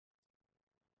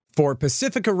for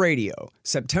Pacifica Radio,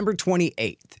 September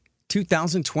 28th,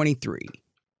 2023.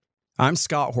 I'm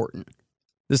Scott Horton.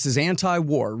 This is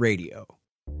Anti-War Radio.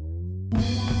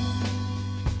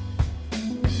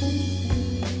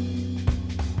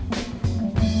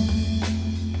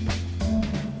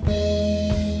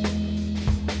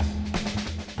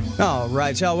 All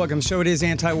right, y'all, welcome to the show. It is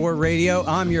Anti-War Radio.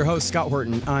 I'm your host, Scott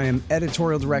Horton. I am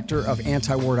editorial director of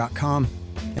antiwar.com,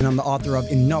 and I'm the author of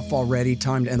Enough Already,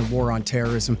 Time to End the War on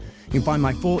Terrorism. You can find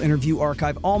my full interview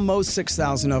archive, almost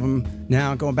 6,000 of them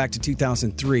now, going back to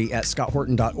 2003 at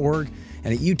scotthorton.org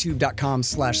and at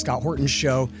youtube.com/Scott Horton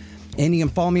Show. And you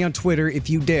can follow me on Twitter, if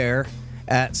you dare,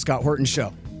 at Scott Horton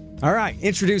Show. All right,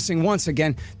 introducing once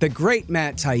again the great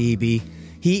Matt Taibbi.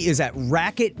 He is at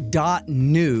racket.news,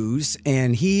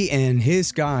 and he and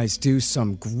his guys do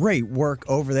some great work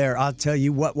over there. I'll tell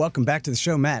you what, welcome back to the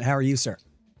show, Matt. How are you, sir?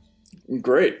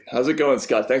 Great. How's it going,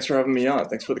 Scott? Thanks for having me on.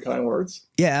 Thanks for the kind words.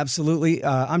 Yeah, absolutely.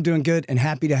 I'm doing good and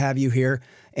happy to have you here.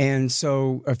 And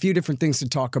so a few different things to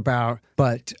talk about.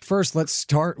 But first, let's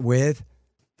start with,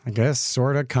 I guess,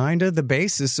 sort of kind of the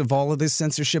basis of all of this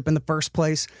censorship in the first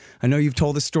place. I know you've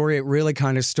told the story. It really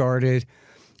kind of started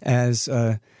as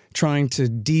trying to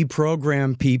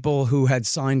deprogram people who had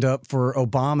signed up for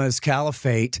Obama's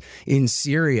caliphate in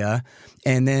Syria.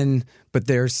 And then, but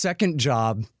their second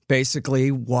job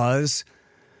basically was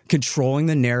controlling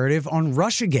the narrative on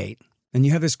Russiagate. And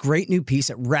you have this great new piece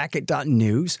at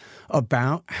racket.news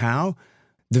about how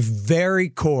the very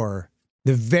core,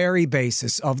 the very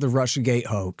basis of the Russiagate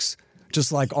hoax,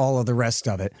 just like all of the rest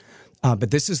of it,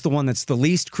 but this is the one that's the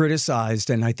least criticized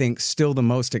and I think still the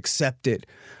most accepted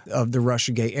of the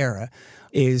Russiagate era,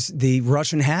 is the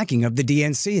Russian hacking of the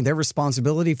DNC and their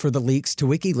responsibility for the leaks to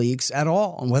WikiLeaks at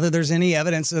all, and whether there's any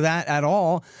evidence of that at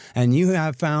all. And you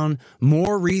have found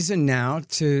more reason now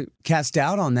to cast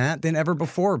doubt on that than ever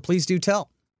before. Please do tell.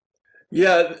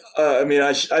 Yeah,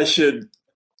 I should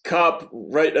cop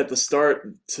right at the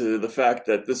start to the fact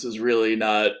that this is really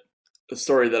not a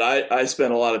story that I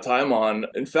spent a lot of time on.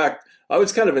 In fact, I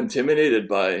was kind of intimidated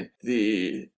by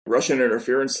the Russian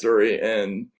interference story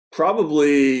and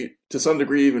probably to some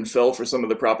degree even fell for some of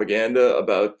the propaganda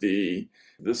about the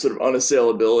sort of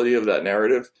unassailability of that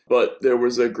narrative. But there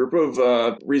was a group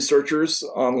of researchers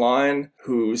online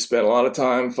who spent a lot of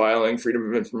time filing Freedom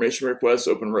of Information requests,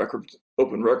 open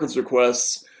records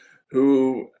requests,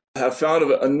 who have found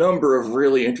a number of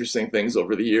really interesting things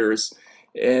over the years.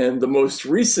 And the most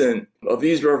recent of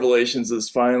these revelations has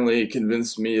finally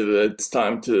convinced me that it's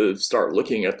time to start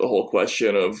looking at the whole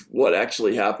question of what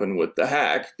actually happened with the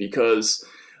hack. Because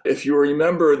if you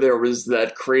remember, there was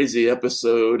that crazy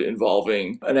episode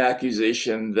involving an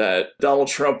accusation that Donald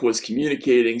Trump was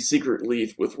communicating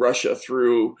secretly with Russia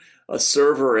through a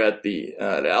server at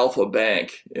Alpha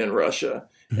Bank in Russia.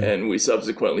 Mm-hmm. And we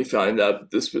subsequently found out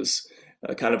that this was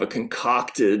kind of a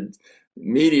concocted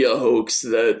media hoax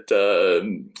that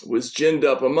was ginned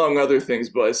up, among other things,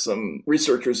 by some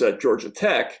researchers at Georgia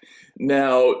Tech.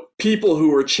 Now, people who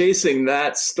were chasing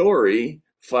that story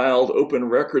filed open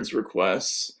records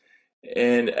requests.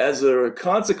 And as a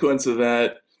consequence of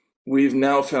that, we've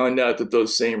now found out that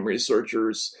those same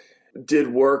researchers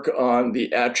did work on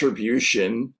the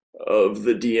attribution of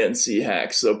the DNC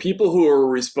hack. So people who are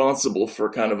responsible for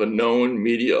kind of a known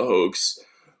media hoax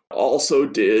also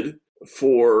did,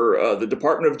 for the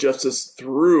Department of Justice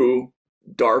through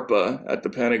DARPA at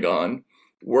the Pentagon,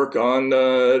 work on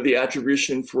the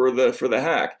attribution for the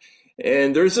hack.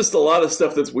 And there's just a lot of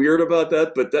stuff that's weird about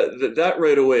that, but that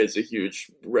right away is a huge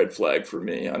red flag for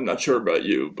me. I'm not sure about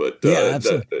you, but yeah,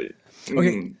 absolutely.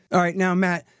 Okay, all right. Now,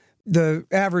 Matt, the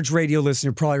average radio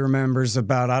listener probably remembers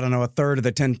about, I don't know, a third of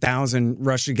the 10,000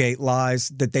 Russiagate lies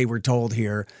that they were told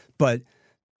here. But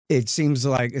it seems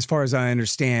like, as far as I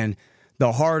understand,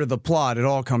 the heart of the plot, it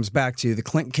all comes back to the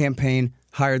Clinton campaign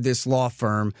hired this law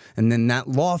firm, and then that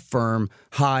law firm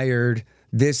hired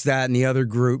this, that, and the other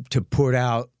group to put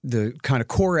out the kind of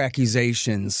core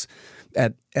accusations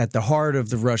at the heart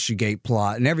of the Russiagate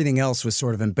plot, and everything else was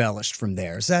sort of embellished from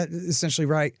there. Is that essentially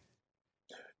right?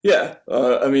 Yeah.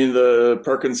 The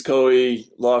Perkins Coie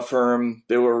law firm,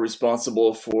 they were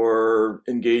responsible for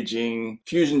engaging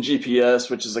Fusion GPS,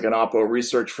 which is like an Oppo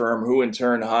research firm, who in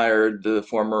turn hired the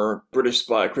former British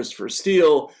spy Christopher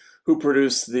Steele, who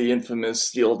produced the infamous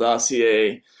Steele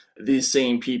dossier. These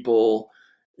same people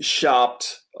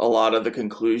shopped a lot of the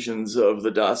conclusions of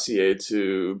the dossier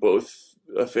to both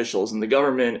officials in the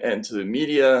government and to the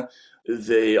media.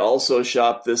 They also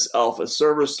shopped this Alpha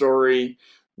server story,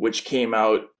 which came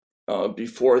out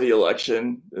before the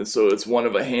election. And so it's one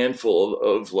of a handful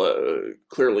of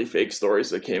clearly fake stories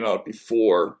that came out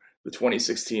before the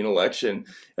 2016 election.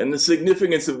 And the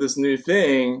significance of this new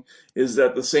thing is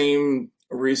that the same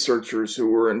researchers who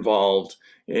were involved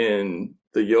in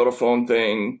the Yodaphone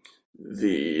thing,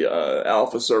 the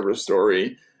Alpha server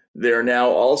story, they're now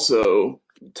also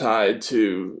tied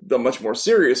to the much more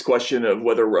serious question of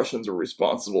whether Russians are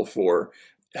responsible for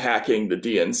hacking the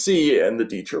DNC and the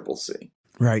DCCC.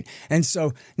 Right. And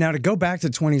so now to go back to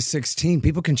 2016,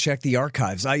 people can check the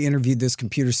archives. I interviewed this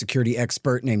computer security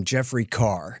expert named Jeffrey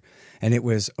Carr, and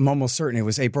I'm almost certain it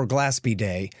was April Glaspie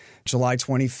Day, July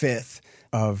 25th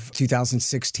of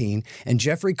 2016. And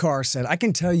Jeffrey Carr said, I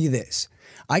can tell you this.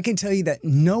 I can tell you that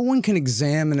no one can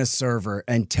examine a server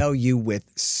and tell you with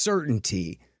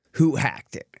certainty who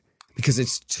hacked it because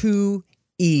it's too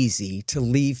easy to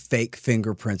leave fake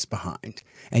fingerprints behind,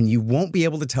 and you won't be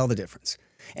able to tell the difference.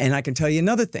 And I can tell you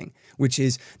another thing, which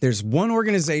is there's one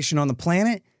organization on the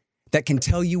planet that can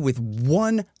tell you with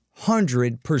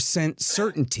 100%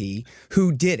 certainty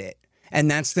who did it. And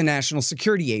that's the National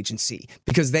Security Agency,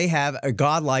 because they have a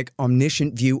godlike,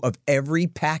 omniscient view of every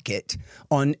packet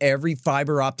on every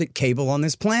fiber optic cable on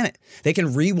this planet. They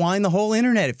can rewind the whole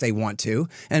internet if they want to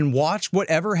and watch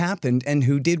whatever happened and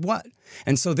who did what.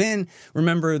 And so then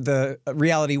remember the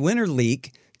Reality Winner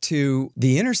leak to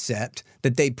The Intercept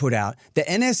that they put out. The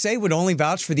NSA would only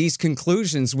vouch for these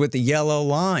conclusions with the yellow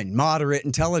line, moderate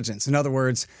intelligence. In other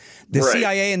words, the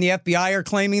CIA and the FBI are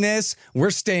claiming this.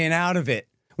 We're staying out of it.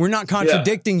 We're not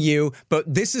contradicting you,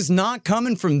 but this is not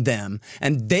coming from them.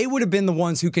 And they would have been the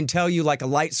ones who can tell you like a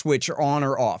light switch or on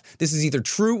or off. This is either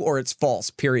true or it's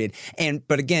false, period.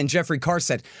 But again, Jeffrey Carr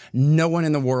said, no one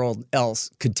in the world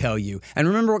else could tell you. And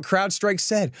remember what CrowdStrike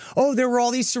said? Oh, there were all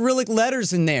these Cyrillic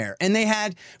letters in there. And they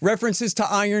had references to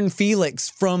Iron Felix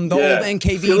from the old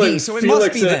NKVD. So it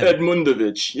must be them. Felix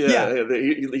Edmundovich.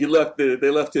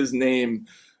 They left his name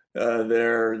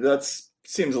there. That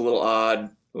seems a little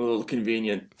odd. A little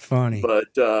convenient, funny, but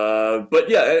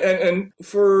yeah, and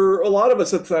for a lot of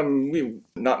us at the time,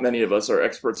 not many of us are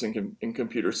experts in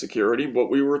computer security, but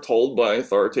we were told by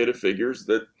authoritative figures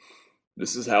that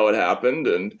this is how it happened,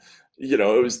 and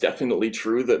it was definitely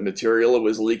true that material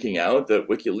was leaking out that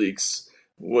WikiLeaks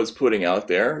was putting out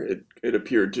there. It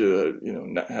appeared to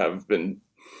not have been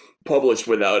published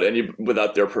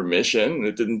without their permission.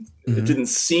 It didn't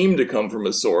seem to come from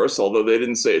a source, although they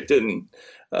didn't say it didn't.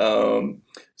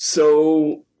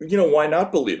 So why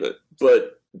not believe it?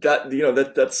 But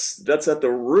that's at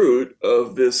the root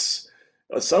of this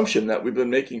assumption that we've been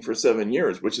making for 7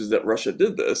 years, which is that Russia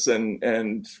did this.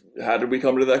 And how did we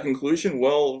come to that conclusion?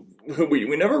 Well,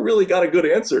 we never really got a good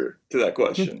answer to that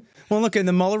question. Well, look, in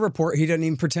the Mueller report, he doesn't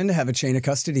even pretend to have a chain of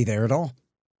custody there at all.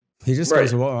 He just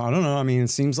goes, well, I don't know. I mean,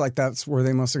 it seems like that's where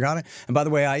they must have got it. And by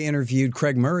the way, I interviewed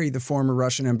Craig Murray, the former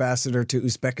Russian ambassador to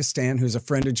Uzbekistan, who's a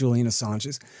friend of Julian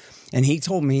Assange's. And he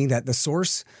told me that the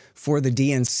source for the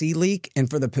DNC leak and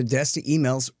for the Podesta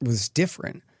emails was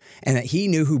different, and that he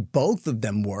knew who both of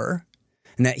them were,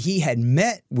 and that he had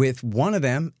met with one of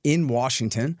them in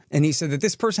Washington. And he said that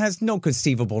this person has no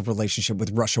conceivable relationship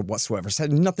with Russia whatsoever. It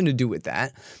had nothing to do with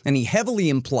that. And he heavily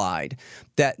implied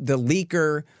that the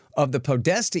leaker of the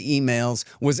Podesta emails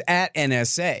was at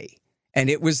NSA. And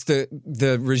it was the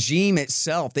regime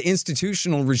itself, the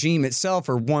institutional regime itself,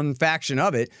 or one faction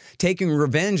of it, taking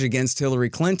revenge against Hillary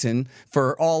Clinton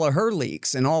for all of her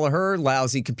leaks and all of her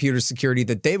lousy computer security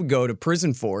that they would go to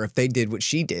prison for if they did what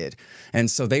she did.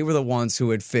 And so they were the ones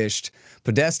who had fished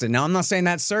Podesta. Now, I'm not saying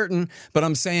that's certain, but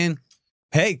I'm saying,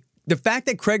 hey, the fact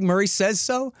that Craig Murray says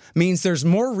so means there's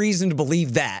more reason to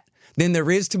believe that than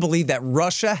there is to believe that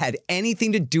Russia had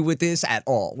anything to do with this at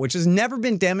all, which has never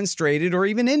been demonstrated or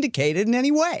even indicated in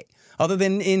any way, other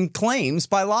than in claims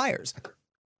by liars.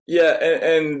 Yeah,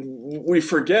 and we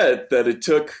forget that it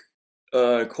took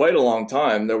quite a long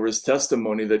time. There was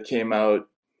testimony that came out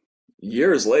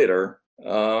years later,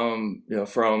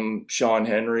 from Sean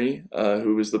Henry,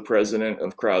 who was the president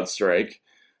of CrowdStrike,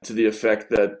 to the effect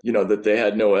that, that they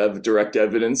had no direct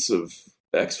evidence of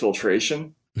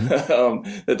exfiltration.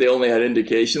 That they only had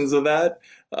indications of that,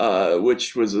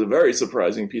 which was a very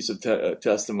surprising piece of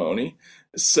testimony.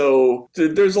 So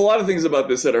there's a lot of things about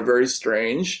this that are very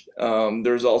strange.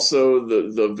 There's also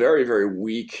the very, very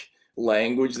weak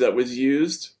language that was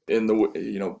used in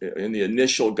the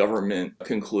initial government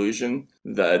conclusion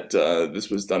that this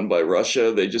was done by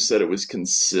Russia. They just said it was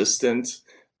consistent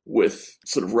with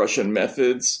sort of Russian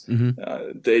methods.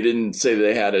 Mm-hmm. They didn't say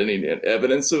they had any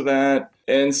evidence of that.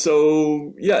 And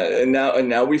so, and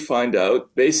now we find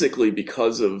out, basically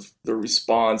because of the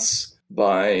response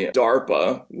by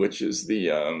DARPA, which is the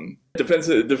Defense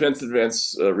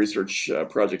Advanced Research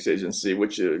Projects Agency,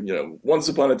 which once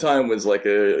upon a time was like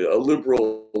a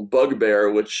liberal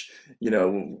bugbear, which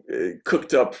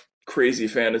cooked up crazy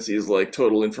fantasies like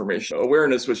total information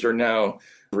awareness, which are now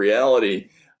reality.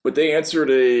 But they answered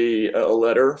a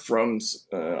letter from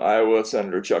Iowa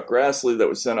Senator Chuck Grassley that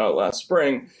was sent out last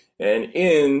spring, and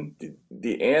in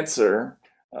the answer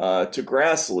to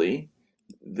Grassley,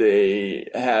 they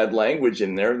had language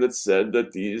in there that said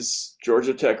that these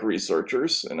Georgia Tech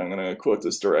researchers, and I'm going to quote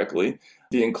this directly,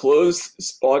 the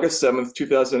enclosed August 7th,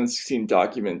 2016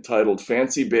 document titled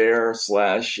Fancy Bear /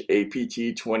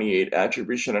 APT 28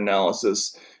 Attribution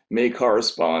Analysis may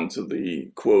correspond to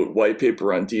the, quote, white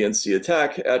paper on DNC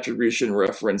attack attribution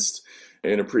referenced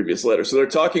in a previous letter. So they're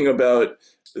talking about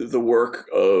the work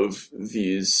of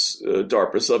these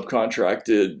DARPA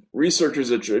subcontracted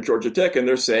researchers at Georgia Tech, and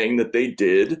they're saying that they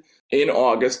did, in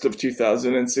August of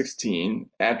 2016,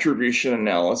 attribution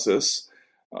analysis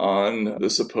on the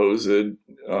supposed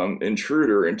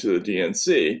intruder into the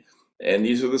DNC. And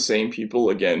these are the same people,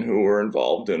 again, who were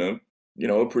involved in a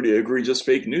pretty egregious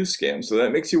fake news scam. So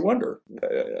that makes you wonder.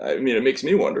 I mean, it makes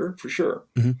me wonder for sure.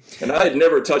 Mm-hmm. And I had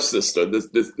never touched this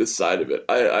side of it.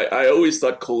 I always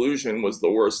thought collusion was the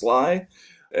worst lie,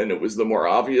 and it was the more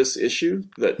obvious issue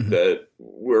that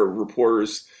where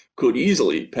reporters could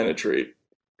easily penetrate,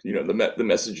 the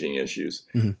messaging issues.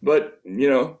 Mm-hmm. But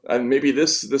maybe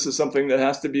this is something that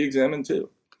has to be examined too.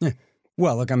 Yeah.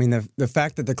 Well, look, I mean, the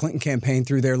fact that the Clinton campaign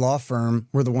through their law firm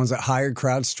were the ones that hired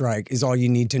CrowdStrike is all you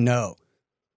need to know.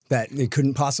 That it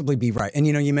couldn't possibly be right. And,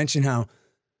 you mentioned how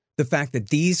the fact that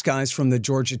these guys from the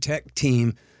Georgia Tech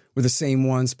team were the same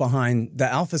ones behind the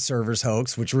Alpha servers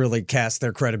hoax, which really cast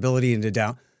their credibility into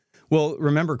doubt. Well,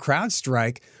 remember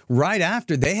CrowdStrike, right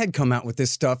after they had come out with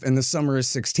this stuff in the summer of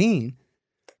 2016,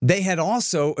 they had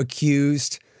also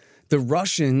accused the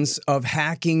Russians of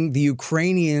hacking the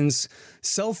Ukrainians'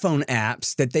 cell phone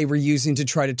apps that they were using to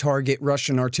try to target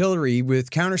Russian artillery with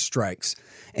counterstrikes.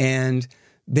 And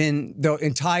then the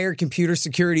entire computer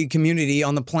security community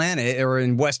on the planet or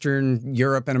in Western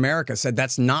Europe and America said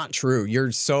that's not true.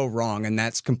 You're so wrong. And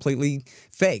that's completely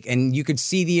fake. And you could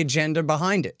see the agenda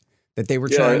behind it, that they were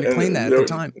trying to clean that at the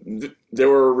time. There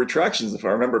were retractions, if I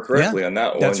remember correctly, on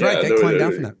that one. That's right. They climbed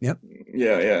down from that. Yep.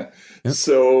 Yeah. Yep.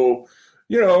 So,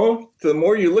 the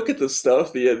more you look at this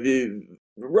stuff, the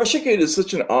Russiagate is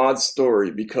such an odd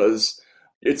story because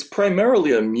it's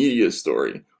primarily a media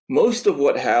story. Most of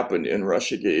what happened in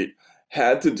Russiagate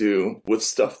had to do with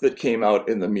stuff that came out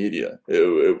in the media.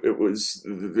 There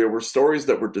were stories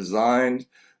that were designed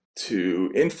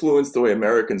to influence the way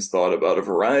Americans thought about a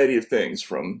variety of things,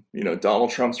 from Donald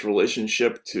Trump's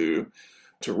relationship to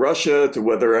Russia, to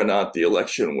whether or not the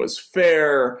election was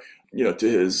fair, to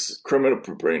his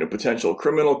potential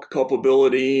criminal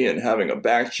culpability and having a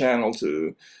back channel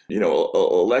to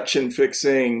election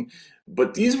fixing.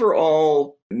 But these were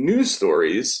all news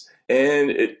stories,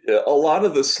 and a lot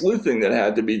of the sleuthing that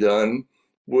had to be done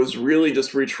was really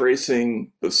just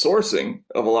retracing the sourcing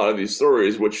of a lot of these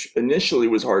stories, which initially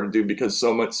was hard to do because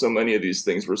so many of these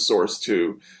things were sourced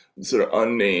to sort of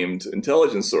unnamed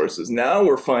intelligence sources. Now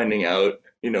we're finding out,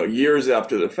 years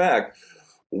after the fact,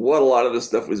 what a lot of this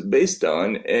stuff was based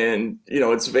on, and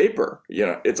it's vapor.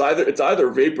 It's either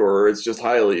vapor or it's just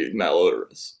highly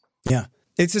malodorous. Yeah.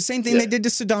 It's the same thing they did to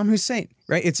Saddam Hussein,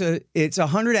 right? It's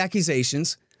 100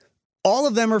 accusations. All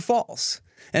of them are false.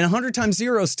 And 100 times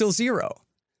 0 is still 0.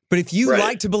 But if you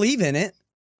like to believe in it,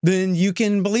 then you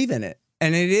can believe in it.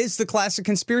 And it is the classic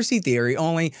conspiracy theory,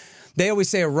 only they always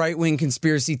say a right-wing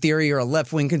conspiracy theory or a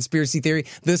left-wing conspiracy theory.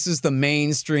 This is the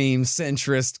mainstream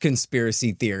centrist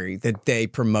conspiracy theory that they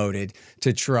promoted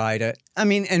to try to,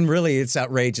 and really it's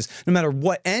outrageous. No matter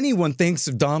what anyone thinks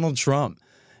of Donald Trump,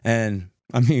 and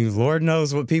Lord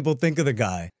knows what people think of the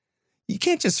guy. You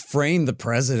can't just frame the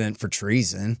president for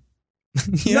treason.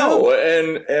 No,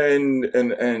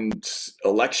 and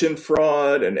election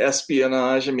fraud and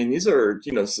espionage. These are,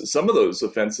 some of those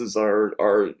offenses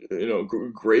are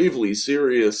gravely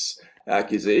serious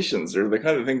accusations. They're the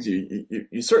kind of things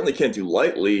you certainly can't do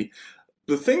lightly.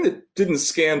 The thing that didn't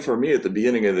scan for me at the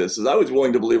beginning of this is I was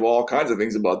willing to believe all kinds of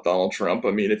things about Donald Trump.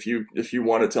 If you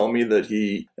want to tell me that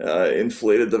he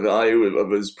inflated the value of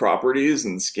his properties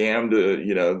and scammed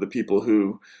the people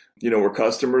who were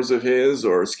customers of his,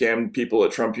 or scammed people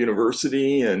at Trump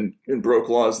University and broke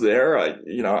laws there,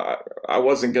 I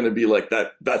wasn't going to be like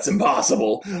that. That's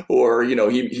impossible. Or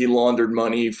he laundered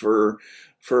money for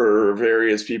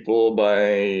various people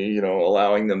by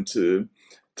allowing them to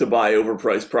buy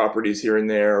overpriced properties here and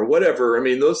there, or whatever.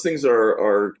 Those things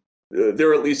are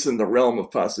they're at least in the realm of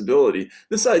possibility.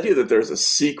 This idea that there's a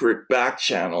secret back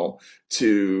channel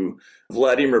to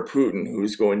Vladimir Putin,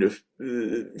 who's going to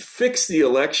fix the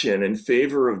election in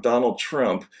favor of Donald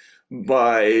Trump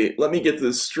by, let me get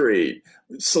this straight,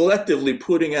 selectively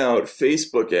putting out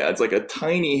Facebook ads, like a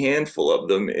tiny handful of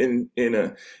them in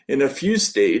a few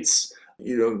states,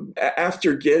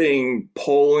 after getting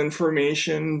poll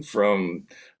information from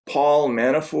Paul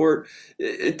Manafort,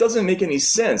 it doesn't make any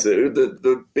sense.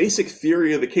 The basic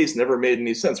theory of the case never made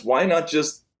any sense. Why not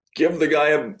just give the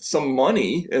guy some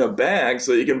money in a bag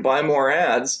so he can buy more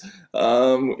ads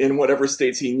in whatever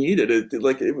states he needed?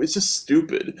 It was just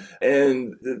stupid.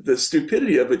 And the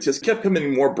stupidity of it just kept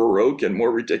becoming more baroque and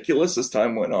more ridiculous as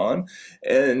time went on.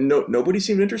 And nobody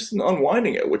seemed interested in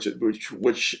unwinding it,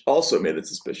 which also made it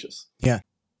suspicious. Yeah.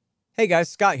 Hey guys,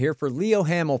 Scott here for Leo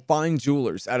Hamill Fine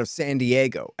Jewelers out of San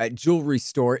Diego at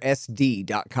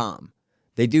jewelrystoresd.com.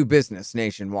 They do business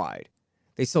nationwide.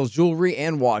 They sell jewelry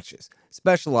and watches,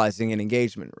 specializing in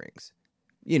engagement rings.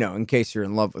 In case you're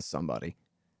in love with somebody.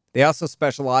 They also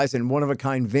specialize in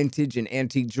one-of-a-kind vintage and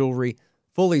antique jewelry,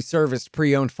 fully serviced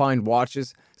pre-owned fine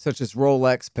watches, such as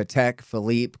Rolex, Patek,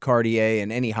 Philippe, Cartier, and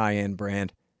any high-end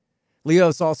brand.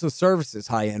 Leo's also services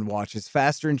high-end watches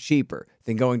faster and cheaper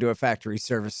than going to a factory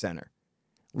service center.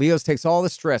 Leo's takes all the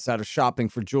stress out of shopping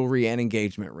for jewelry and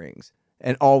engagement rings,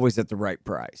 and always at the right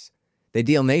price. They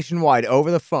deal nationwide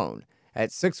over the phone at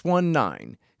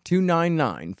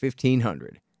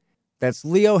 619-299-1500. That's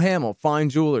Leo Hamill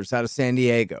Fine Jewelers out of San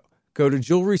Diego. Go to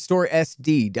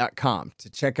jewelrystoresd.com to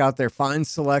check out their fine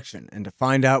selection and to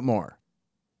find out more.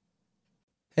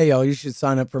 Hey, y'all, you should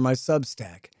sign up for my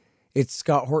Substack. It's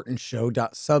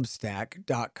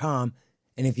scotthortonshow.substack.com.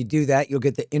 And if you do that, you'll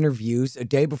get the interviews a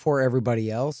day before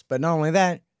everybody else. But not only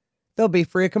that, they'll be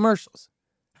free of commercials.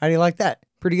 How do you like that?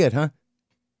 Pretty good, huh?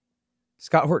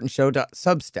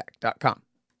 scotthortonshow.substack.com.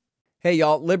 Hey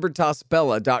y'all,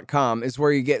 LibertasBella.com is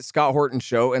where you get Scott Horton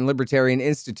Show and Libertarian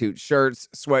Institute shirts,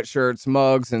 sweatshirts,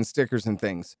 mugs, and stickers and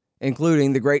things,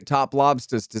 including the great Top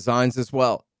Lobsters designs as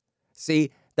well.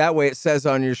 See, that way it says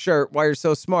on your shirt why you're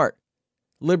so smart.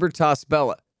 Libertas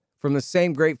Bella, from the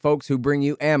same great folks who bring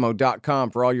you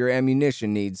ammo.com for all your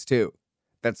ammunition needs, too.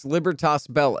 That's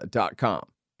libertasbella.com.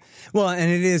 Well,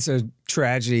 and it is a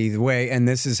tragedy the way, and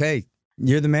this is, hey,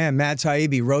 you're the man. Matt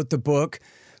Taibbi wrote the book.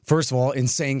 First of all,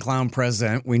 Insane Clown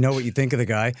President. We know what you think of the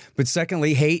guy. But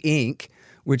secondly, Hate Inc.,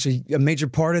 which a major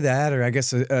part of that, or I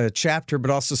guess a chapter, but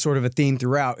also sort of a theme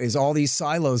throughout, is all these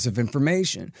silos of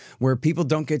information where people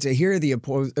don't get to hear the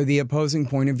opposing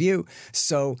point of view.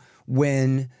 So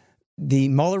when the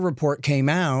Mueller report came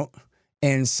out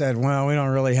and said, well, we don't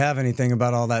really have anything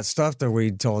about all that stuff that we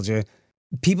told you,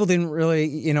 people didn't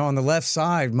really, on the left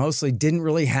side, mostly didn't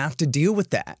really have to deal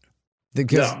with that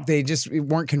because they just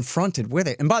weren't confronted with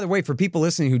it. And by the way, for people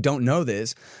listening who don't know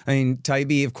this, I mean,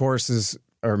 Taibbi, of course, is,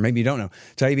 or maybe you don't know,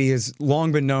 Taibbi has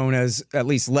long been known as at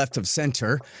least left of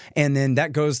center. And then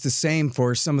that goes the same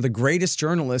for some of the greatest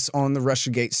journalists on the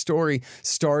Russiagate story,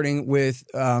 starting with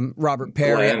Robert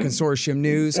Perry at Censorship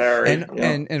News,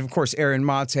 and of course, Aaron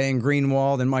Mate and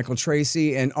Greenwald and Michael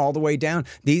Tracy, and all the way down.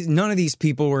 None of these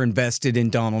people were invested in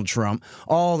Donald Trump.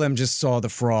 All of them just saw the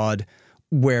fraud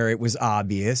where it was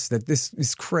obvious that this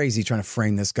is crazy trying to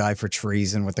frame this guy for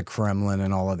treason with the Kremlin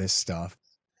and all of this stuff.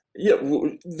 Yeah,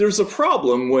 there's a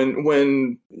problem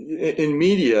when in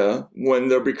media, when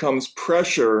there becomes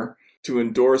pressure to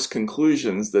endorse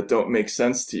conclusions that don't make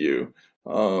sense to you.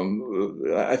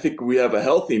 I think we have a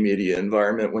healthy media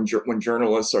environment when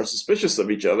journalists are suspicious of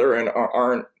each other and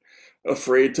aren't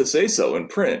afraid to say so in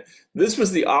print. This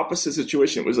was the opposite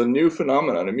situation. It was a new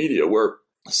phenomenon in media where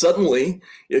suddenly,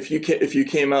 if you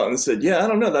came out and said, yeah, I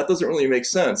don't know, that doesn't really make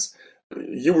sense,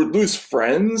 you would lose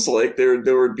friends. Like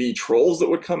there would be trolls that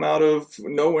would come out of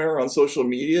nowhere on social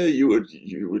media. You would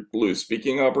lose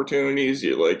speaking opportunities.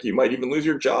 You might even lose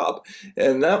your job.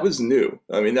 And that was new.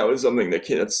 I mean, that was something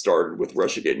that started with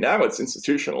Russiagate. Now it's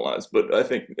institutionalized, but I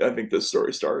think this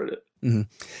story started it. Mm-hmm.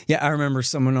 Yeah, I remember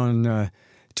someone on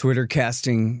Twitter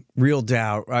casting real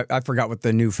doubt. I forgot what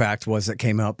the new fact was that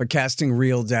came out, but casting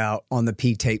real doubt on the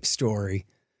P-tape story.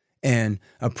 And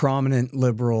a prominent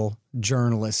liberal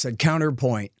journalist said,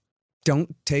 counterpoint,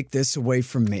 don't take this away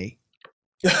from me.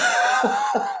 Yeah.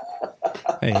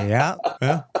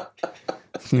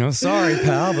 Well, sorry,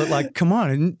 pal, but come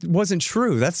on, it wasn't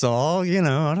true. That's all.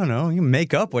 I don't know. You can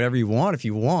make up whatever you want if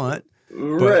you want.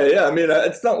 Right. Yeah. I mean,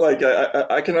 it's not like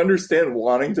I can understand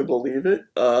wanting to believe it.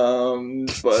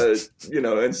 But,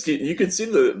 and you could see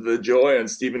the joy on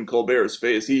Stephen Colbert's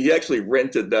face. He actually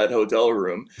rented that hotel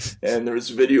room, and there's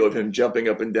video of him jumping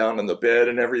up and down on the bed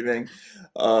and everything.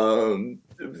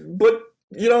 But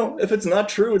if it's not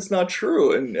true, it's not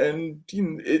true. And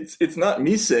it's not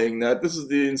me saying that. This is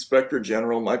the Inspector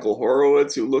General, Michael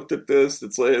Horowitz, who looked at this.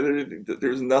 It's like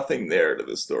there's nothing there to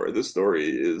this story. This story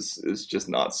is just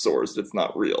not sourced. It's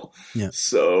not real. Yeah.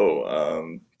 So,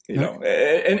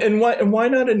 and why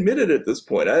not admit it at this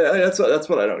point? That's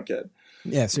what I don't get.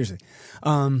 Yeah, seriously.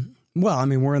 Well, I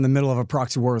mean, we're in the middle of a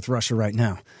proxy war with Russia right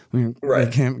now. We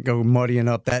can't go muddying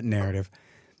up that narrative.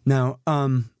 Now,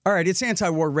 all right, it's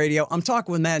Anti-War Radio. I'm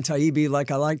talking with Matt Taibbi like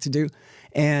I like to do,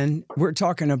 and we're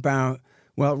talking about,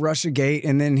 well, Russiagate,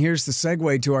 and then here's the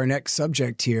segue to our next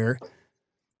subject here.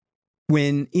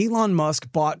 When Elon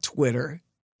Musk bought Twitter,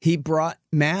 he brought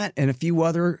Matt and a few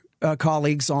other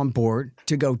colleagues on board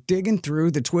to go digging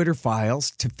through the Twitter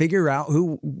files to figure out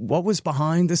what was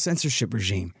behind the censorship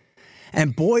regime.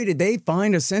 And boy, did they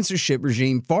find a censorship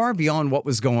regime far beyond what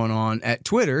was going on at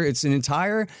Twitter. It's an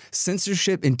entire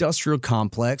censorship industrial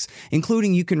complex,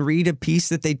 including you can read a piece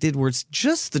that they did where it's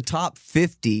just the top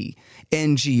 50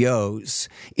 NGOs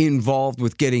involved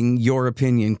with getting your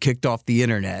opinion kicked off the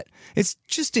internet. It's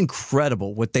just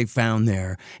incredible what they found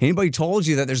there. Anybody told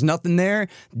you that there's nothing there?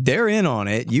 They're in on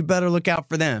it. You better look out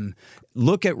for them.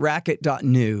 Look at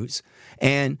racket.news.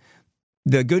 And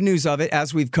the good news of it,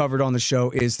 as we've covered on the show,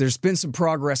 is there's been some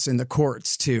progress in the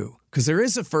courts, too, because there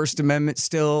is a First Amendment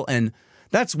still, and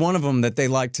that's one of them that they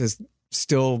like to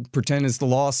still pretend is the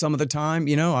law some of the time.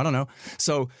 I don't know.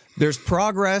 So there's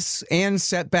progress and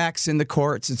setbacks in the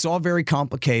courts. It's all very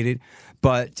complicated,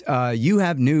 but you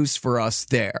have news for us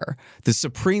there. The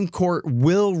Supreme Court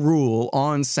will rule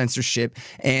on censorship,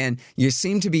 and you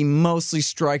seem to be mostly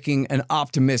striking an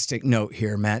optimistic note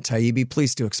here, Matt Taibbi.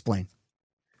 Please do explain.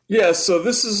 Yeah, so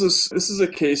this is a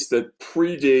case that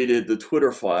predated the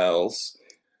Twitter files.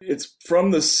 It's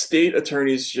from the state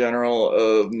attorneys general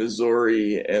of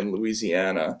Missouri and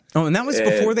Louisiana. Oh, and that was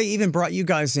before they even brought you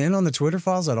guys in on the Twitter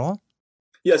files at all?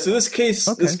 Yeah, so this case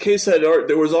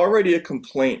there was already a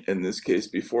complaint in this case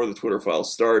before the Twitter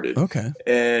files started. Okay.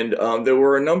 And there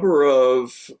were a number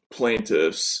of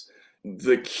plaintiffs.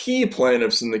 The key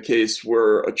plaintiffs in the case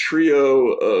were a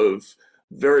trio of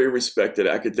very respected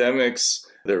academics.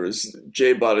 There was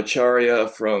Jay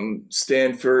Bhattacharya from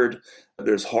Stanford.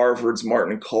 There's Harvard's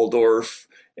Martin Kulldorff.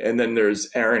 And then there's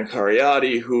Aaron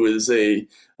Khariati, who is in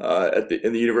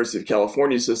the University of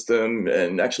California system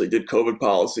and actually did COVID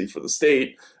policy for the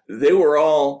state. They were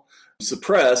all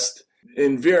suppressed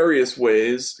in various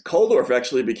ways. Kulldorff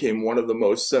actually became one of the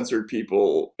most censored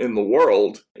people in the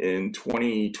world in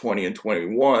 2020 and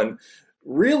 21.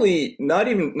 Really,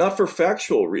 not for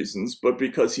factual reasons, but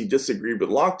because he disagreed with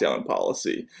lockdown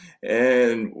policy.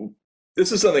 And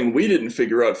this is something we didn't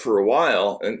figure out for a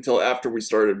while until after we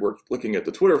started looking at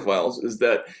the Twitter files, is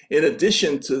that in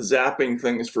addition to zapping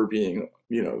things for being,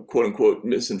 quote unquote,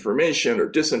 misinformation or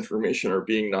disinformation or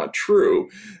being not true,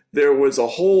 there was a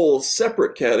whole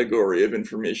separate category of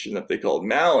information that they called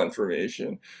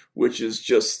malinformation, which is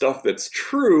just stuff that's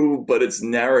true, but it's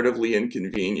narratively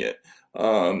inconvenient.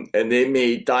 And they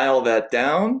may dial that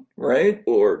down, right?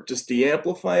 Or just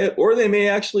de-amplify it, or they may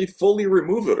actually fully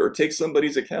remove it or take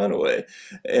somebody's account away.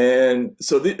 And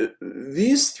so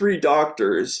these three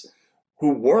doctors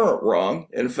who weren't wrong,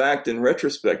 in fact, in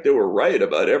retrospect, they were right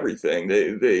about everything.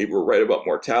 They were right about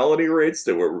mortality rates.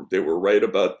 They were right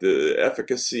about the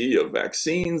efficacy of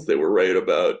vaccines. They were right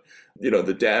about,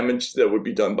 the damage that would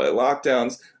be done by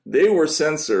lockdowns. They were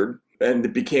censored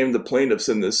and became the plaintiffs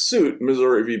in this suit,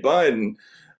 Missouri v. Biden.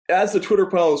 As the Twitter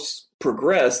files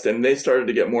progressed and they started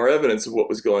to get more evidence of what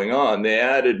was going on, they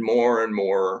added more and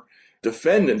more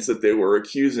defendants that they were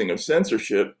accusing of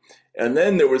censorship. And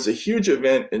then there was a huge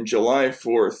event in July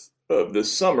 4th of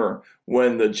this summer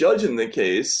when the judge in the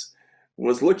case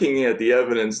was looking at the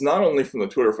evidence, not only from the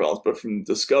Twitter files, but from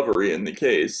discovery in the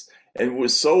case, and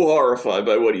was so horrified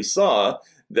by what he saw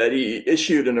that he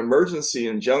issued an emergency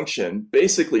injunction,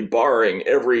 basically barring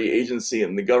every agency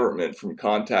in the government from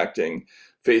contacting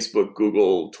Facebook,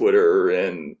 Google, Twitter,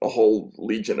 and a whole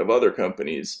legion of other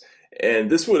companies. And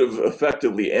this would have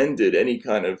effectively ended any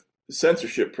kind of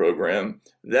censorship program.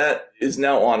 That is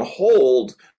now on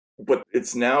hold, but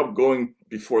it's now going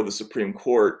before the Supreme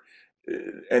Court,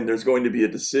 and there's going to be a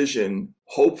decision,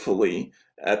 hopefully,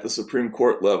 at the Supreme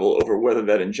Court level over whether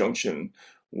that injunction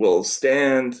will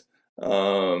stand,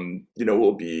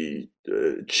 will be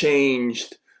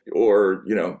changed, or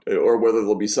whether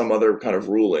there'll be some other kind of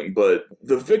ruling. But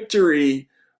the victory,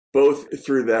 both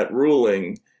through that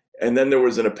ruling, and then there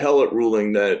was an appellate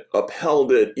ruling that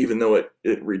upheld it, even though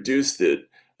it reduced it.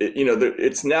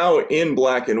 It's now in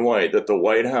black and white that the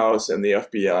White House and the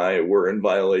FBI were in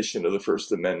violation of the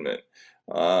First Amendment.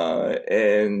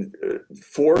 And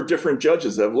four different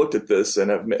judges have looked at this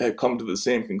and have come to the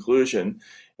same conclusion.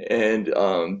 And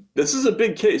this is a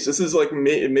big case. This is like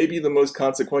maybe the most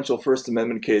consequential First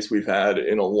Amendment case we've had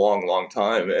in a long, long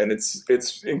time. And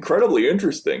it's incredibly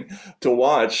interesting to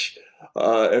watch.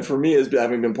 And for me, as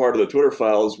having been part of the Twitter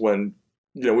files when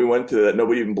we went to that,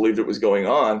 nobody even believed it was going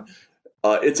on.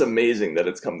 It's amazing that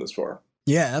it's come this far.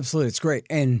 Yeah, absolutely. It's great.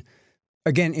 And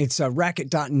again, it's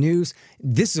Racket.news.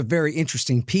 This is a very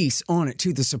interesting piece on it,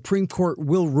 too. The Supreme Court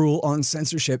will rule on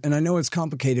censorship. And I know it's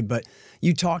complicated, but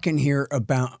you talk in here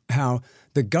about how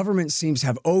the government seems to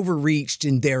have overreached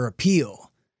in their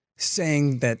appeal,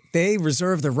 saying that they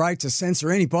reserve the right to censor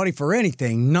anybody for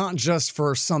anything, not just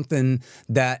for something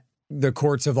that the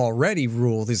courts have already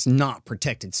ruled is not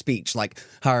protected speech, like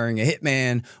hiring a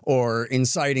hitman or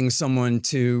inciting someone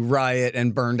to riot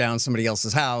and burn down somebody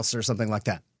else's house or something like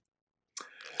that.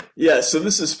 Yeah, so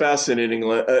this is fascinating.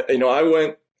 I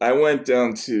went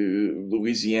down to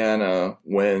Louisiana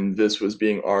when this was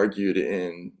being argued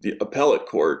in the appellate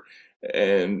court.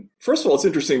 And first of all, it's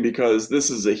interesting because this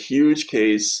is a huge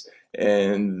case,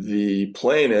 and the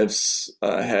plaintiffs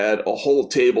had a whole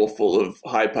table full of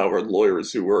high-powered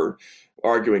lawyers who were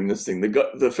arguing this thing.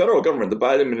 The federal government, the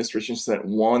Biden administration, sent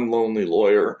one lonely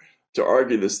lawyer to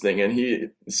argue this thing, and he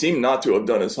seemed not to have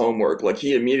done his homework. Like,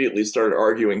 he immediately started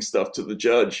arguing stuff to the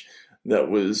judge that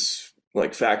was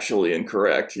like factually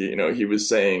incorrect. He was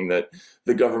saying that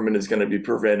the government is going to be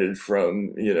prevented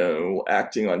from,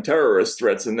 acting on terrorist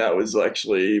threats, and that was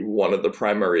actually one of the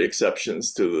primary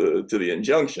exceptions to the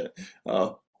injunction.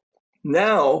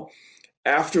 Now,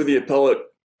 after the appellate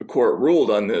court ruled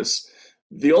on this,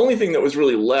 the only thing that was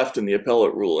really left in the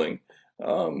appellate ruling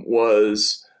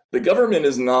was the government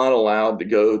is not allowed to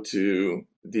go to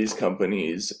these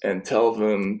companies and tell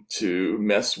them to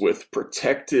mess with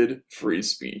protected free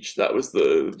speech. That was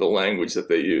the language that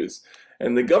they used.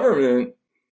 And the government,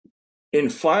 in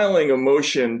filing a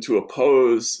motion to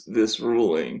oppose this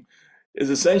ruling, is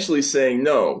essentially saying,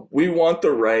 no, we want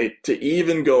the right to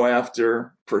even go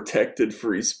after protected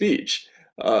free speech.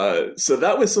 So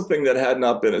that was something that had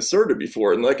not been asserted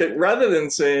before. And rather than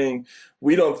saying,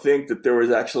 we don't think that there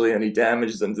was actually any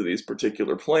damage done to these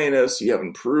particular plaintiffs, you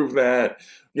haven't proved that,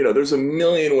 there's a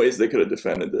million ways they could have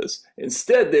defended this.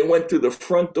 Instead, they went through the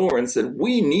front door and said,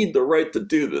 we need the right to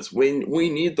do this. We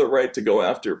need the right to go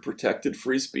after protected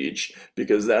free speech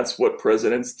because that's what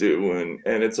presidents do,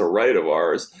 and it's a right of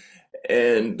ours.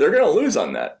 And they're going to lose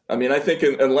on that. I mean, I think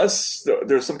unless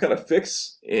there's some kind of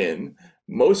fix in,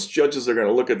 most judges are going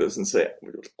to look at this and say,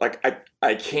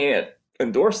 I can't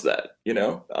endorse that,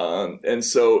 and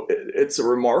so it's a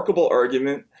remarkable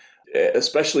argument,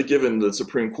 especially given the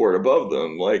Supreme Court above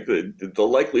them. Like the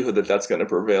likelihood that that's going to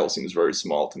prevail seems very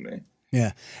small to me.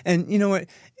 Yeah. And you know what?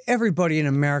 Everybody in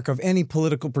America of any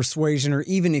political persuasion, or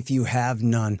even if you have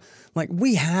none,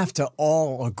 we have to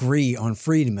all agree on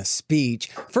freedom of speech,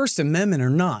 First Amendment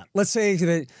or not. Let's say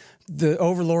that the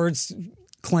overlords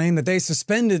claim that they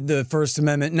suspended the First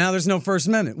Amendment. Now there's no First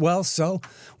Amendment. Well, so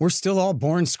we're still all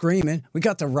born screaming. We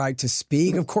got the right to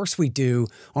speak. Of course we do,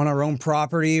 on our own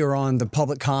property or on the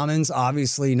public commons,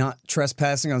 obviously not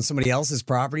trespassing on somebody else's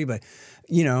property, but,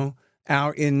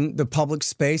 out in the public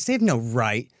space. They have no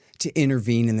right to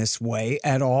intervene in this way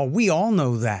at all. We all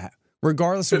know that,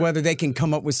 regardless of whether they can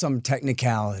come up with some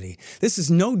technicality. This is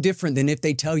no different than if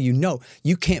they tell you, no,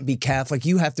 you can't be Catholic,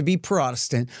 you have to be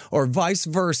Protestant, or vice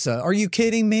versa. Are you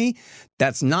kidding me?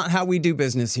 That's not how we do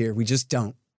business here. We just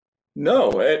don't.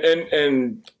 No,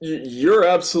 and you're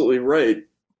absolutely right.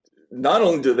 Not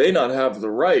only do they not have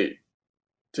the right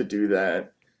to do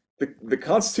that, the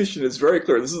Constitution is very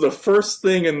clear. This is the first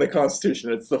thing in the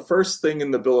Constitution. It's the first thing in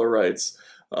the Bill of Rights.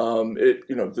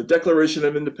 The Declaration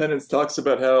of Independence talks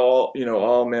about how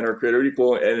all men are created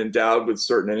equal and endowed with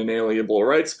certain and inalienable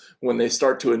rights. When they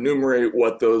start to enumerate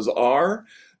what those are,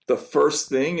 the first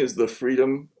thing is the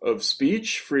freedom of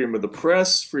speech, freedom of the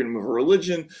press, freedom of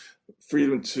religion,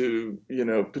 freedom to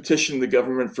petition the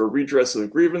government for redress of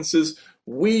grievances.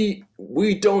 We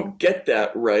don't get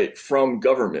that right from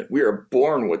government. We are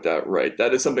born with that right.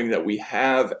 That is something that we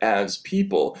have as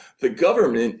people. The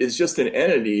government is just an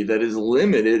entity that is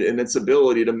limited in its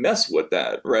ability to mess with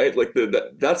that, right?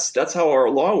 That's how our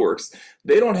law works.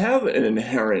 They don't have an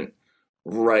inherent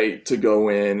right to go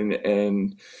in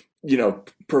and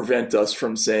prevent us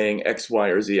from saying X, Y,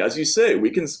 or Z. As you say,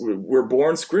 we're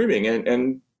born screaming,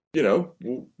 and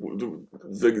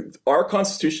our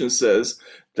Constitution says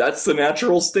that's the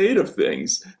natural state of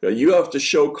things. You have to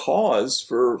show cause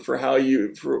for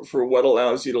what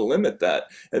allows you to limit that.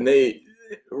 And they,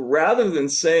 rather than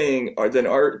saying, or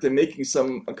than making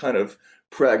some kind of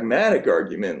pragmatic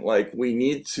argument, like we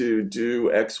need to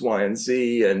do X, Y, and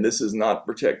Z, and this is not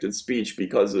protected speech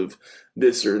because of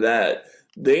this or that.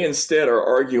 They instead are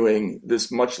arguing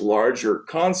this much larger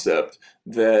concept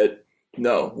that,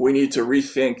 no, we need to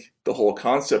rethink the whole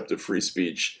concept of free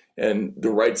speech, and the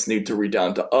rights need to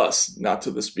redound to us, not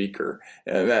to the speaker.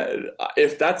 And that,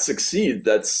 if that succeeds,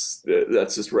 that's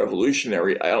just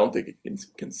revolutionary. I don't think it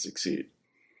can succeed.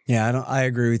 Yeah, I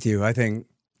agree with you. I think,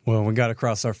 well, we got to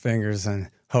cross our fingers and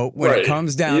hope when it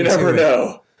comes down to it. You never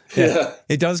know. Yeah.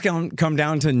 It does come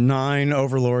down to 9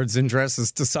 overlords in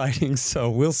dresses deciding, so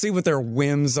we'll see what their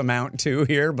whims amount to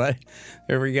here, but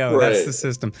there we go. Right. That's the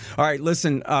system. All right,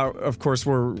 listen, of course,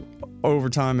 we're over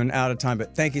time and out of time,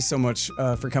 but thank you so much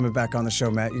for coming back on the show,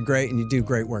 Matt. You're great, and you do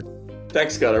great work.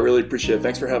 Thanks, Scott. I really appreciate it.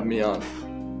 Thanks for having me on.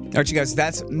 All right, you guys,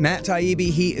 that's Matt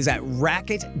Taibbi. He is at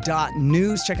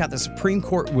racket.news. Check out the Supreme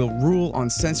Court will rule on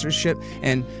censorship.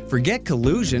 And forget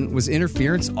collusion. Was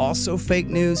interference also fake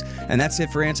news? And that's it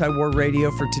for Anti-War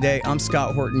Radio for today. I'm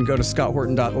Scott Horton. Go to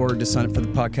scotthorton.org to sign up for the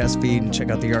podcast feed and check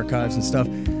out the archives and stuff.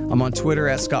 I'm on Twitter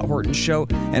at Scott Horton Show,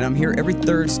 and I'm here every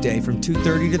Thursday from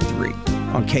 2:30 to 3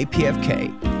 on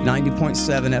KPFK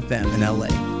 90.7 FM in LA.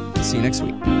 See you next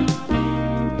week.